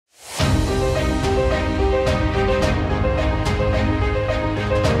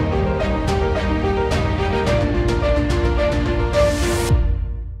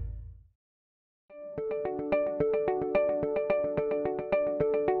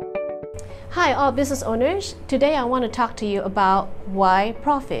Hi all business owners, today I want to talk to you about why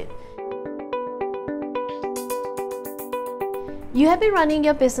profit. You have been running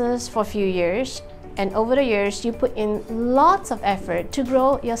your business for a few years, and over the years you put in lots of effort to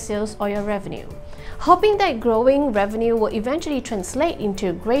grow your sales or your revenue, hoping that growing revenue will eventually translate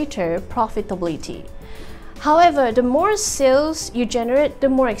into greater profitability. However, the more sales you generate, the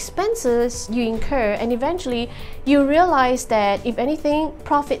more expenses you incur, and eventually you realize that, if anything,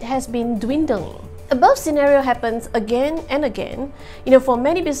 profit has been dwindling. Above scenario happens again and again, for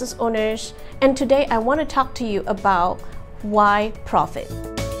many business owners, and today I want to talk to you about why profit.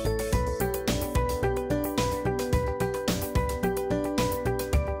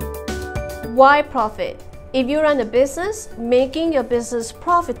 Why profit? If you run a business, making your business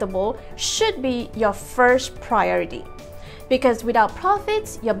profitable should be your first priority. Because without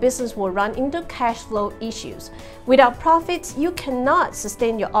profits, your business will run into cash flow issues. Without profits, you cannot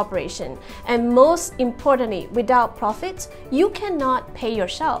sustain your operation. And most importantly, without profits, you cannot pay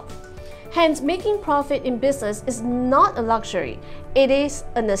yourself. Hence, making profit in business is not a luxury, it is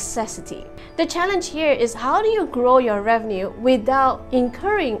a necessity. The challenge here is, how do you grow your revenue without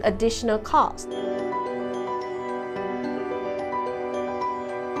incurring additional costs?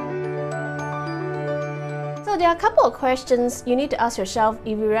 So there are a couple of questions you need to ask yourself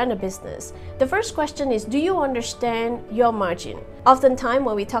if you run a business. The first question is, do you understand your margin? Oftentimes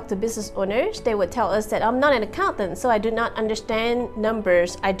when we talk to business owners, they would tell us that I'm not an accountant, so I do not understand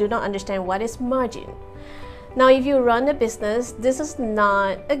numbers. I do not understand what is margin. Now, if you run a business, this is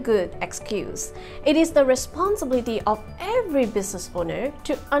not a good excuse. It is the responsibility of every business owner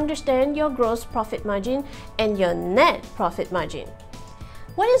to understand your gross profit margin and your net profit margin.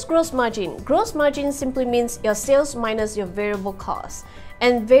 What is gross margin? Gross margin simply means your sales minus your variable costs.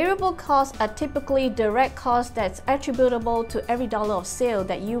 And variable costs are typically direct costs that's attributable to every dollar of sale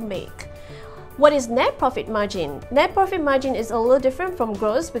that you make. What is net profit margin? Net profit margin is a little different from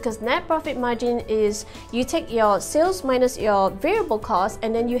gross, because net profit margin is you take your sales minus your variable costs,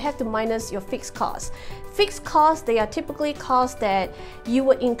 and then you have to minus your fixed costs. Fixed costs, they are typically costs that you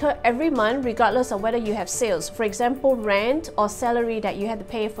would incur every month regardless of whether you have sales. For example, rent or salary that you have to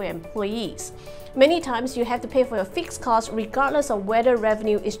pay for your employees. Many times you have to pay for your fixed costs regardless of whether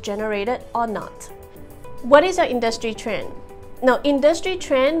revenue is generated or not. What is your industry trend? Now, industry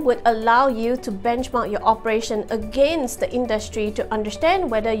trend would allow you to benchmark your operation against the industry to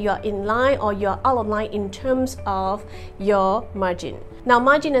understand whether you are in line or you are out of line in terms of your margin. Now,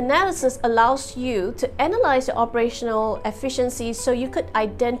 margin analysis allows you to analyze your operational efficiency so you could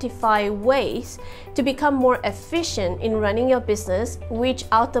identify ways to become more efficient in running your business, which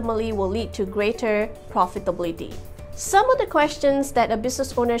ultimately will lead to greater profitability. Some of the questions that a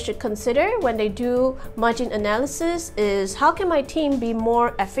business owner should consider when they do margin analysis is, how can my team be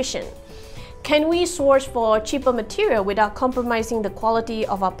more efficient? Can we source for cheaper material without compromising the quality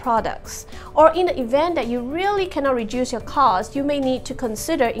of our products? Or in the event that you really cannot reduce your costs, you may need to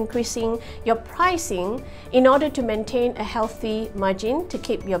consider increasing your pricing in order to maintain a healthy margin to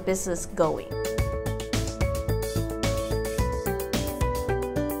keep your business going.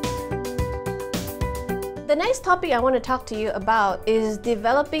 The next topic I want to talk to you about is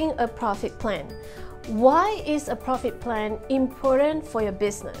developing a profit plan. Why is a profit plan important for your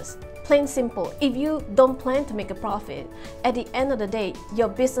business? Plain simple, if you don't plan to make a profit, at the end of the day, your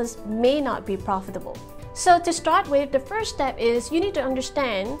business may not be profitable. So to start with, the first step is you need to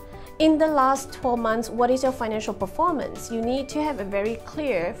understand, in the last 12 months, what is your financial performance? You need to have a very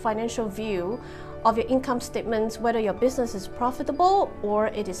clear financial view of your income statements, whether your business is profitable or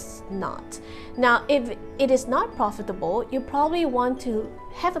it is not. Now, if it is not profitable, you probably want to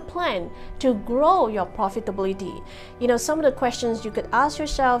have a plan to grow your profitability. Some of the questions you could ask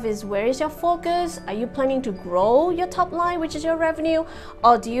yourself is, where is your focus? Are you planning to grow your top line, which is your revenue?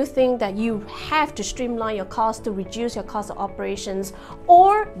 Or do you think that you have to streamline your costs to reduce your cost of operations?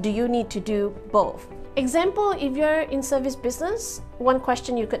 Or do you need to do both? Example, if you're in service business, one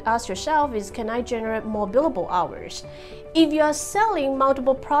question you could ask yourself is, can I generate more billable hours? If you're selling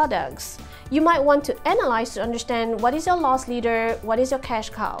multiple products, you might want to analyze to understand what is your loss leader, what is your cash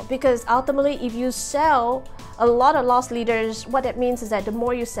cow. Because ultimately, if you sell a lot of loss leaders, what that means is that the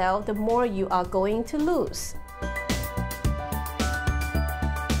more you sell, the more you are going to lose.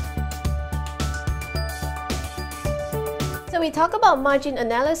 So we talk about margin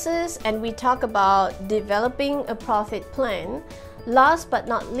analysis and we talk about developing a profit plan. Last but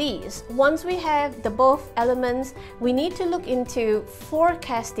not least, once we have the both elements, we need to look into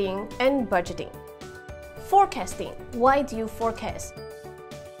forecasting and budgeting. Forecasting. Why do you forecast?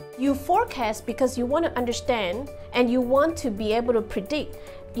 You forecast because you want to understand and you want to be able to predict,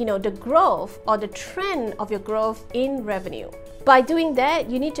 the growth or the trend of your growth in revenue. By doing that,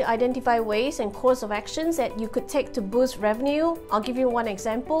 you need to identify ways and course of actions that you could take to boost revenue. I'll give you one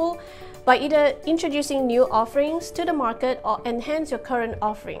example. By either introducing new offerings to the market or enhance your current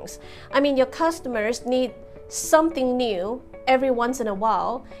offerings. Your customers need something new every once in a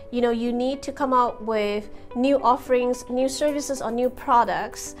while. You need to come out with new offerings, new services, or new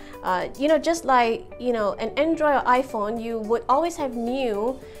products. Just like an Android or iPhone, you would always have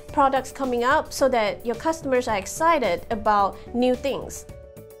new products coming up so that your customers are excited about new things.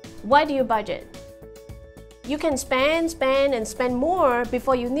 Why do you budget? You can spend and spend more.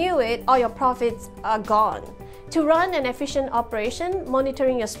 Before you knew it, all your profits are gone. To run an efficient operation,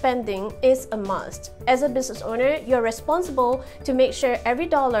 monitoring your spending is a must. As a business owner, you're responsible to make sure every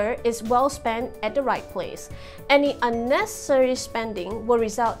dollar is well spent at the right place. Any unnecessary spending will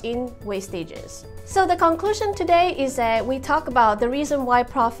result in wastages. So the conclusion today is that we talk about the reason why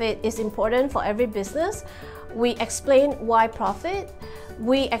profit is important for every business. We explain why profit.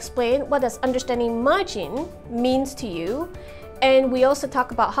 We explain what does understanding margin means to you. And we also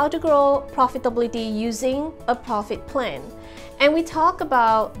talk about how to grow profitability using a profit plan. And we talk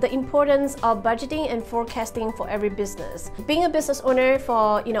about the importance of budgeting and forecasting for every business. Being a business owner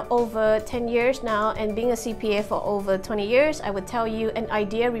for over 10 years now and being a CPA for over 20 years, I would tell you an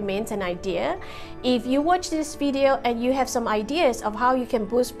idea remains an idea. If you watch this video and you have some ideas of how you can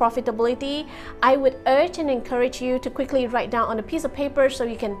boost profitability, I would urge and encourage you to quickly write down on a piece of paper so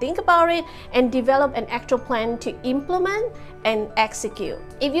you can think about it and develop an actual plan to implement and execute.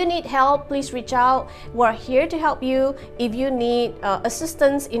 If you need help, please reach out. We're here to help you. If you need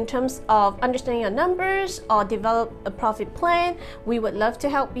assistance in terms of understanding your numbers or develop a profit plan, we would love to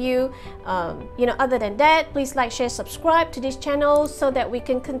help you. Other than that, please like, share, subscribe to this channel so that we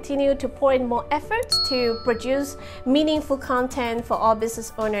can continue to pour in more efforts to produce meaningful content for all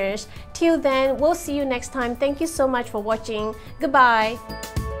business owners. Till then, we'll see you next time. Thank you so much for watching. Goodbye.